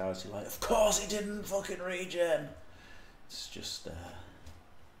gets cast, you're like, of course he didn't fucking regen! It's just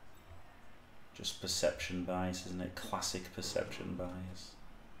perception bias, isn't it? Classic perception bias.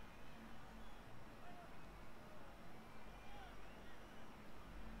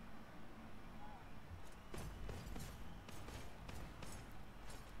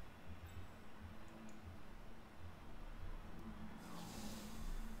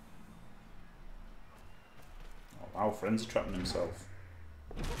 Oh, our friend's trapping himself.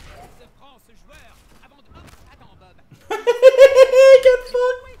 Good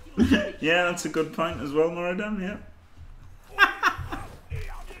fuck. Yeah, that's a good point as well, Moradam, yeah.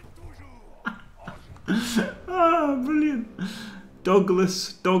 Ah, brilliant.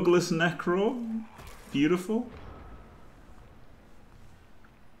 Douglas Necro. Beautiful.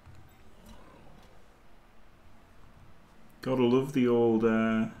 Gotta love the old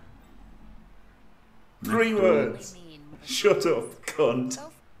 3 words. Shut up, cunt.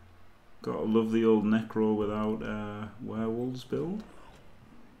 Gotta love the old Necro without werewolves build.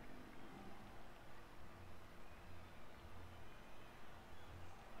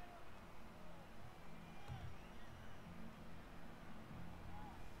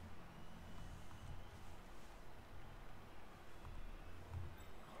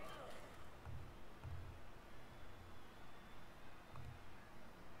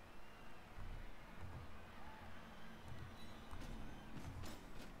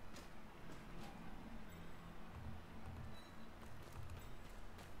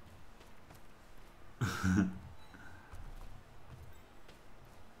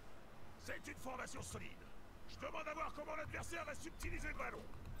 C'est une formation solide. Je demande à voir comment l'adversaire va subtiliser le ballon.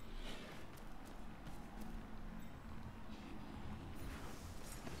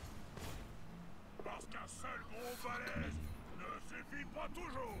 Parce qu'un seul gros balèze ne suffit pas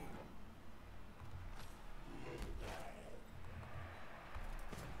toujours.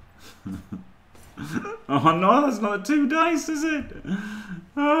 Oh no, that's not 2 dice, is it?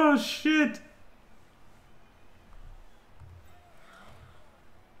 Oh shit.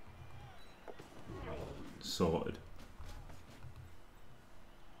 Sorted.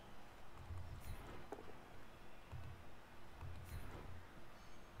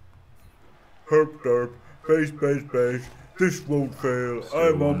 Herp derp, base, base, base. This won't fail. So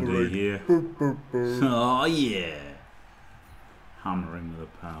I'm on the 1D ring. here. Burp, burp, burp. Oh yeah. Hammering with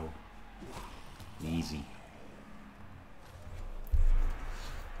a pow. Easy.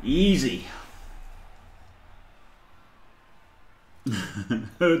 Easy.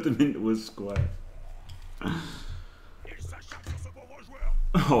 Herd them into a square.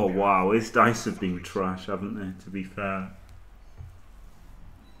 Oh wow, his dice have been trash, haven't they, to be fair.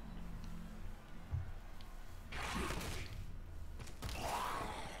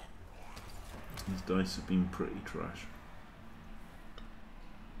 His dice have been pretty trash.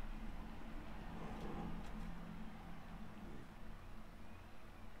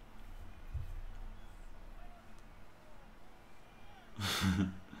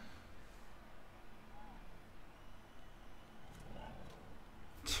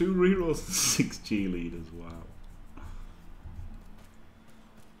 Two rerolls and 6 G leaders, wow.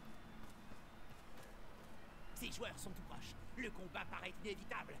 Ces joueurs sont tout proches. Le combat paraît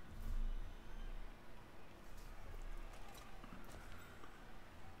inévitable.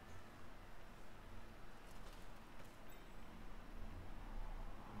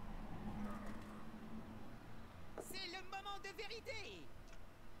 C'est le moment de vérité.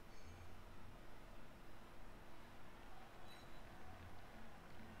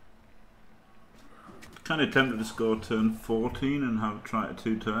 Kind of tempted to score turn 14 and have try to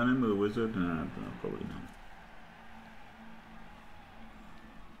 2-turn him with a wizard. No, probably not.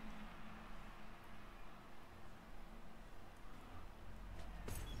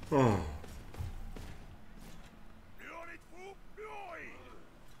 Oh.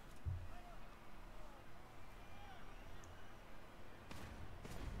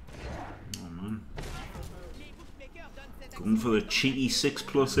 Oh man. Going for the cheeky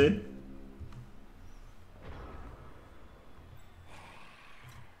 6+ in.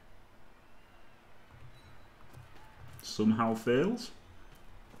 Somehow fails.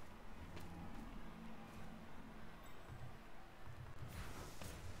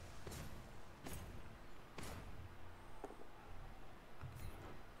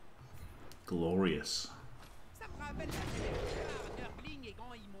 Glorious. Ça me rappelle la victoire d'Earthling et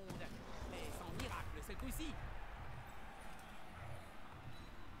Grand Immonde. Mais sans miracle ce coup-ci.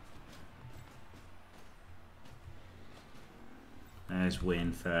 There's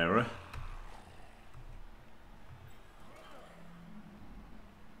Wayfarer.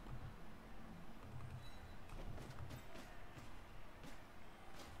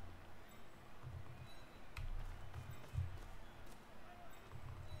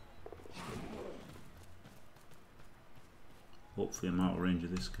 Hopefully I'm out of range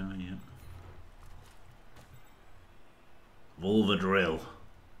of this guy yet. Vulva Drill.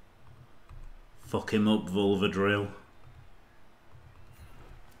 Fuck him up, Vulva Drill.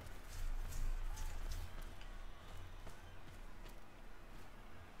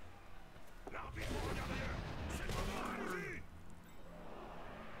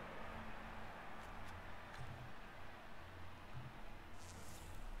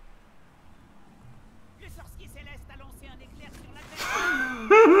 Le sorcier céleste a lancé un éclair sur la terre.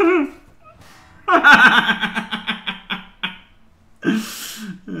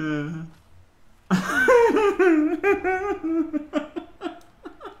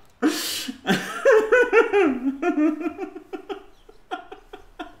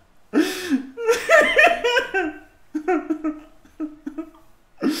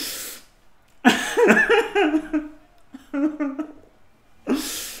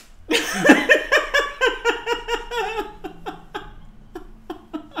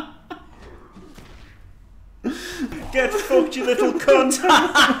 Get fucked, you little cunt!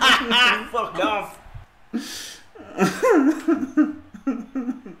 Fuck off!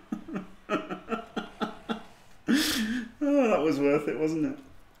 Oh, that was worth it, wasn't it?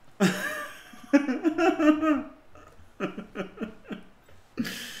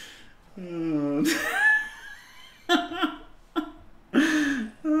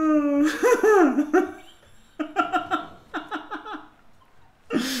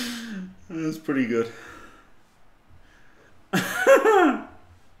 That's pretty good.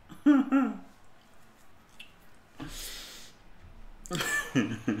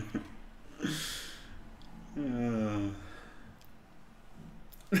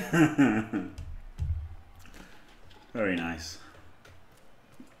 Very nice.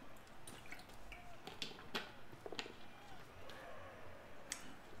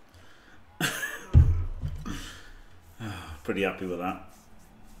 Pretty happy with that.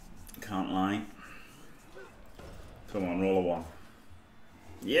 Can't lie. Come on, roll a 1.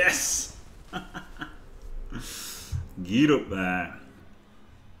 Yes! Get up there.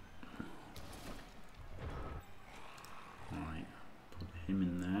 Alright, put him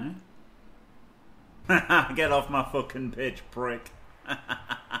in there. Get off my fucking pitch, prick.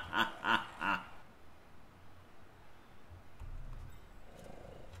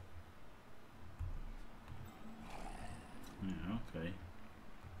 Yeah, okay.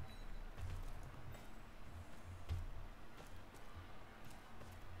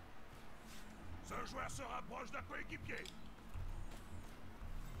 Ce joueur se rapproche d'un coéquipier.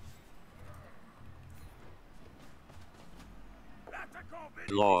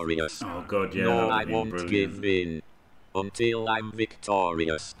 Glorious. Oh god, yeah. No, I that won't brilliant. give in until I'm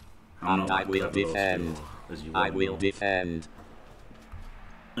victorious. I'm And not I that will clever, though, defend. still, as you well I will know. defend.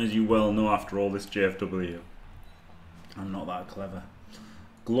 As you well know after all this JFW. I'm not that clever.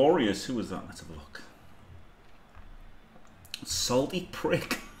 Glorious, who was that? Let's have a look. Salty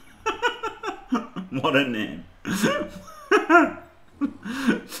prick. What a name.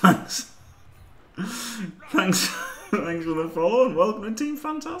 Thanks. Thanks. Thanks for the follow and welcome to Team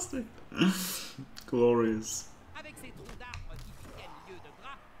Fantastic. Glorious. Avec ces trous d'arbres qui piquaient milieu de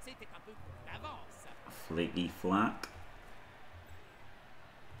gras, c'était un peu plus d'avance. Flaky flack.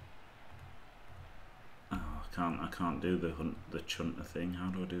 Oh, I can't do the chunter thing. How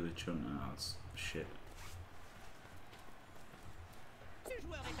do I do the chunter? Oh, that's shit. Ce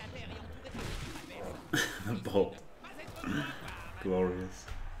joueur est à terre et entouré de petits travers. Bolt. Pas être bon à voir. Glorious.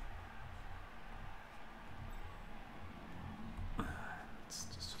 It's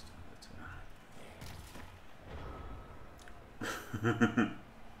just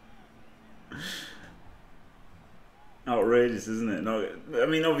outrageous, isn't it? No, I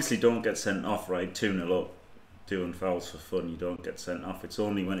mean, obviously, don't get sent off, right? 2-0 up, doing fouls for fun. You don't get sent off. It's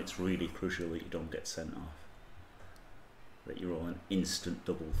only when it's really crucial that you don't get sent off. That you're all an instant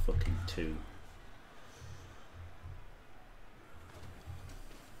double fucking 2.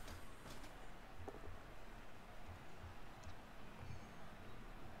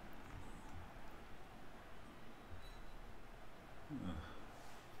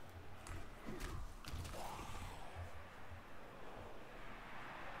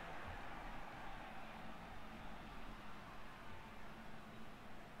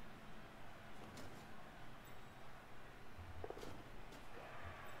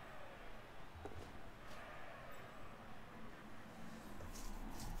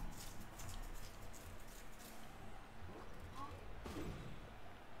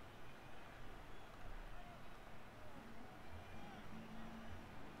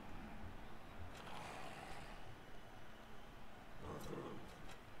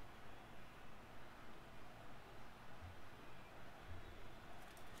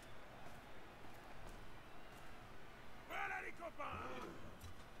 Voilà les copains.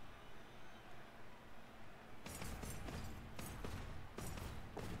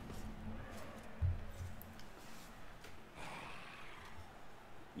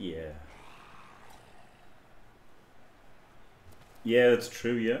 Yeah. Yeah, that's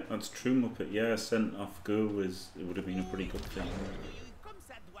true, yeah. That's true, Muppet. Yeah, sent off goal it would have been a pretty good thing, Comme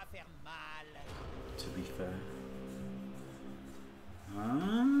ça doit faire mal. to be fair.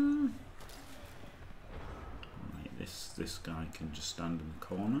 Right, this guy can just stand in the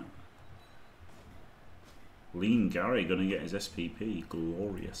corner. Lean Gary gonna get his SPP.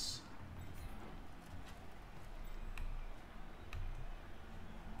 Glorious.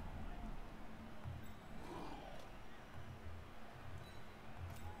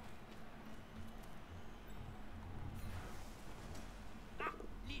 Ah,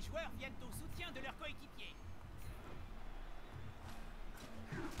 les joueurs viennent au soutien de leurs coéquipiers.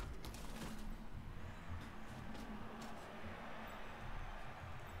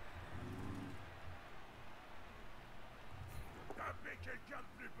 Tapez quelqu'un de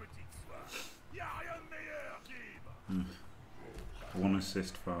plus petit que soi. Y a rien de meilleur, Gib. 1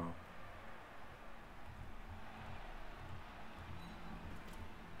 assist foul.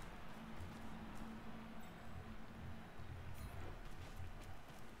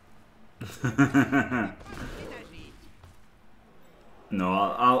 No,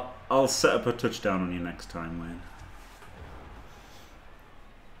 I'll set up a touchdown on you next time, Wayne.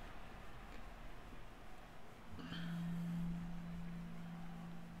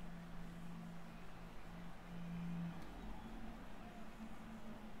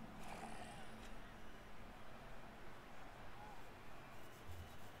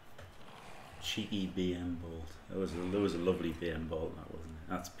 Cheeky BM bolt. That was a lovely BM bolt, that wasn't it?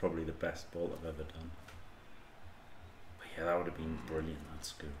 That's probably the best bolt I've ever done. But Yeah, that would have been brilliant.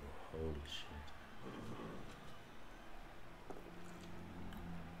 That's good. Holy shit.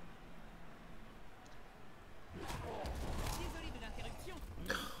 Désolé de l'interruption.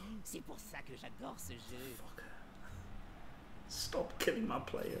 C'est pour ça que j'adore ce jeu. Fuck. Stop killing my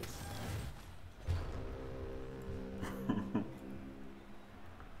players.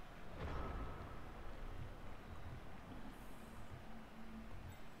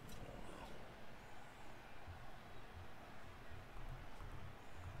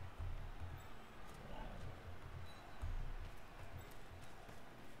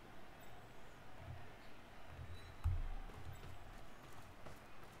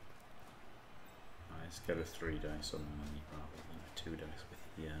 Let's get a 3 dice on money rather than a 2 dice with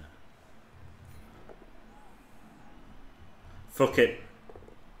the fuck it.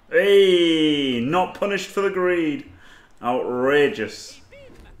 Hey, not punished for the greed. Outrageous.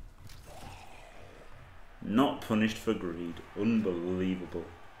 Not punished for greed. Unbelievable.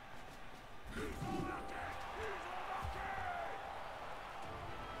 Un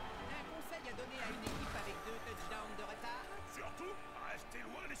conseil à donner à une équipe avec 2 touchdowns de retard? Surtout, restez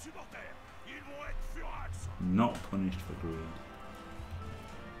loin des supporters. Ils vont être furax. Not punished for greed.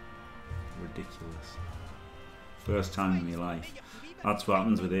 Ridiculous. First time in my life. That's what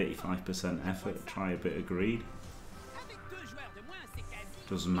happens with 85% effort. Try a bit of greed. Avec 2 joueurs de moins, c'est quasi.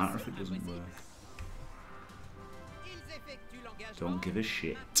 Doesn't matter if it doesn't work. Ils effectuent l'engagement. Don't give a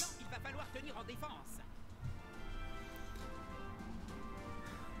shit. Maintenant, il va falloir tenir en défense.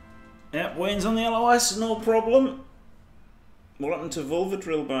 Yep, Wayne's on the LOS, no problem. What happened to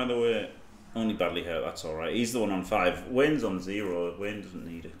Vulvadrill, by the way? Only badly hurt, that's alright. He's the one on 5. Wayne's on 0. Wayne doesn't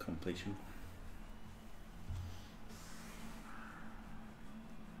need a completion.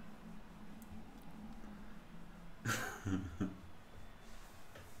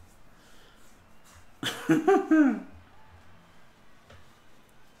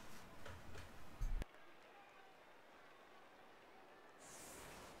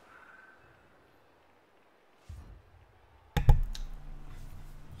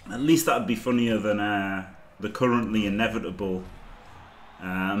 At least that'd be funnier than the currently inevitable.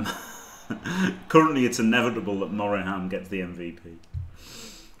 Currently, it's inevitable that Moringham gets the MVP.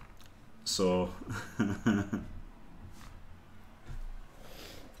 So.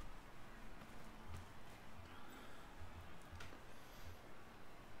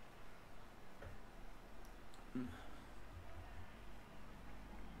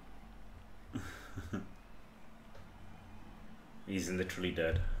 He's literally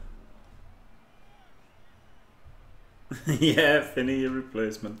dead. Yeah, Finney, your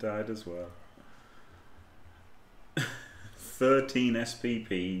replacement died as well. 13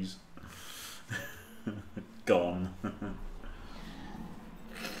 SPPs. Gone.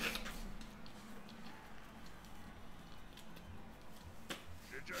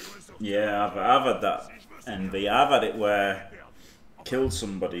 Yeah, I've had that envy. I've had it where killed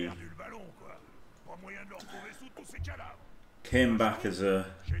somebody, came back as a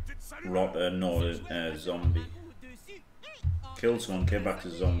rotter, not a zombie. Killed someone, came back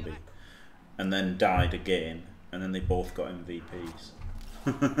as a zombie, and then died again, and then they both got MVPs.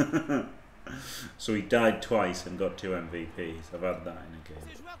 So he died twice and got 2 MVPs. I've had that in a game.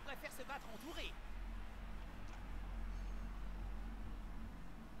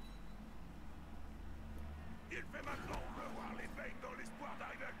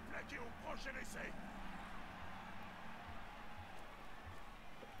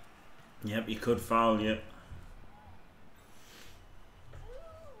 Yep, he could foul you.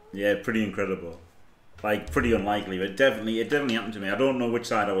 Yeah, pretty incredible. Like, pretty unlikely, but it definitely happened to me. I don't know which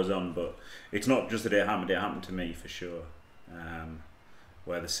side I was on, but it's not just that it happened to me for sure.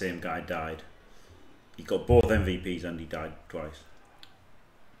 Where the same guy died. He got both MVPs and he died twice.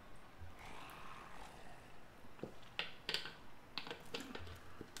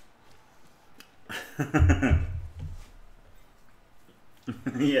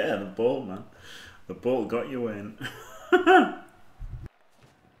 Yeah, the ball, man. The ball got you in.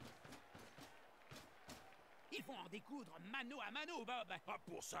 Il faut en découdre mano à mano, Bob. Ah,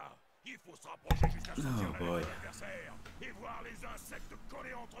 pour ça, il faut se rapprocher jusqu'à sortir Oh boy. l'adversaire et voir les insectes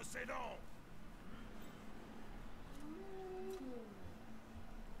collés entre ses dents.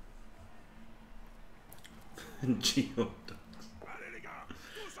 Geoduck. Allez les gars,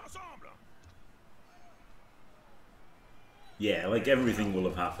 tous ensemble. Yeah, like everything will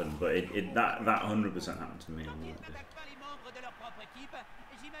have happened, but that 100% happened to me. Ils n'attaquent pas les membres de leur propre équipe.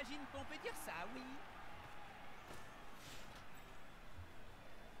 J'imagine qu'on peut dire ça, oui.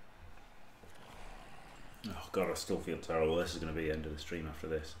 Oh god, I still feel terrible. This is going to be the end of the stream after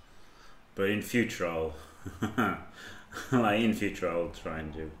this. But in future I'll like in future I'll try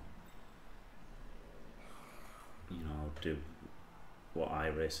and do, you know, do what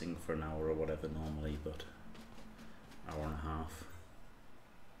iRacing for an hour or whatever normally, but hour and a half.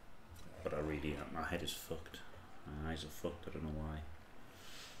 But I really, my head is fucked. My eyes are fucked, I don't know why.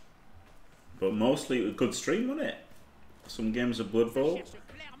 But mostly a good stream, wasn't it? Some games of Blood Bowl.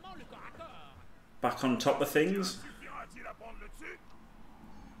 Back on top of things.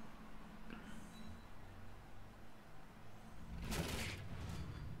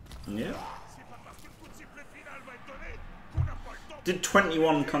 Yeah. Did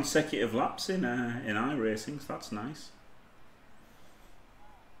 21 consecutive laps in iRacing, so that's nice.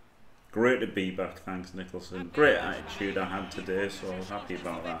 Great to be back, thanks Nicholson. Great attitude I had today, so I was happy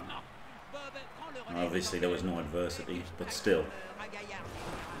about that. Obviously there was no adversity, but still.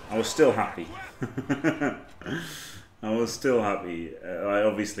 I was still happy. I was still happy.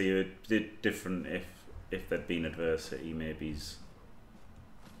 Obviously it did different if there'd been adversity, maybe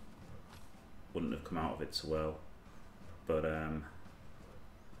wouldn't have come out of it so well. But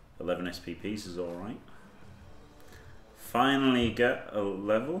 11 SPPs is alright. Finally get a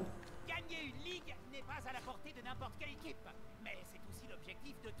level.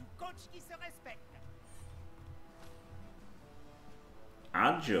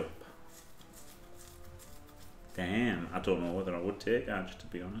 Edge up. Damn, I don't know whether I would take Edge, to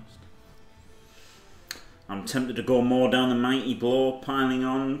be honest. I'm tempted to go more down the mighty blow, piling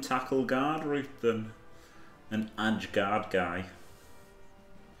on tackle guard route than an Edge guard guy.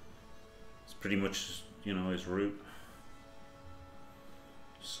 It's pretty much, you know, his route.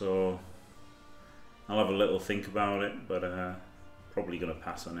 So I'll have a little think about it, but probably gonna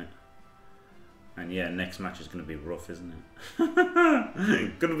pass on it. And yeah, next match is going to be rough, isn't it?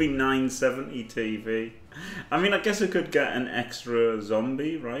 Going to be 970 TV. I mean, I guess I could get an extra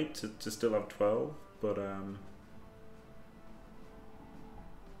zombie, right, to still have 12, but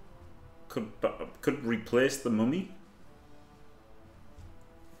could replace the mummy.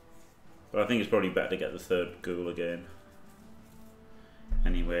 But I think it's probably better to get the third ghoul again.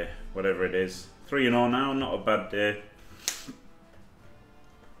 Anyway, whatever it is, 3-0 now, not a bad day.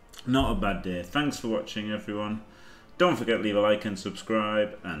 Not a bad day. Thanks for watching, everyone. Don't forget to leave a like and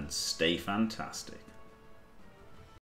subscribe, and stay fantastic.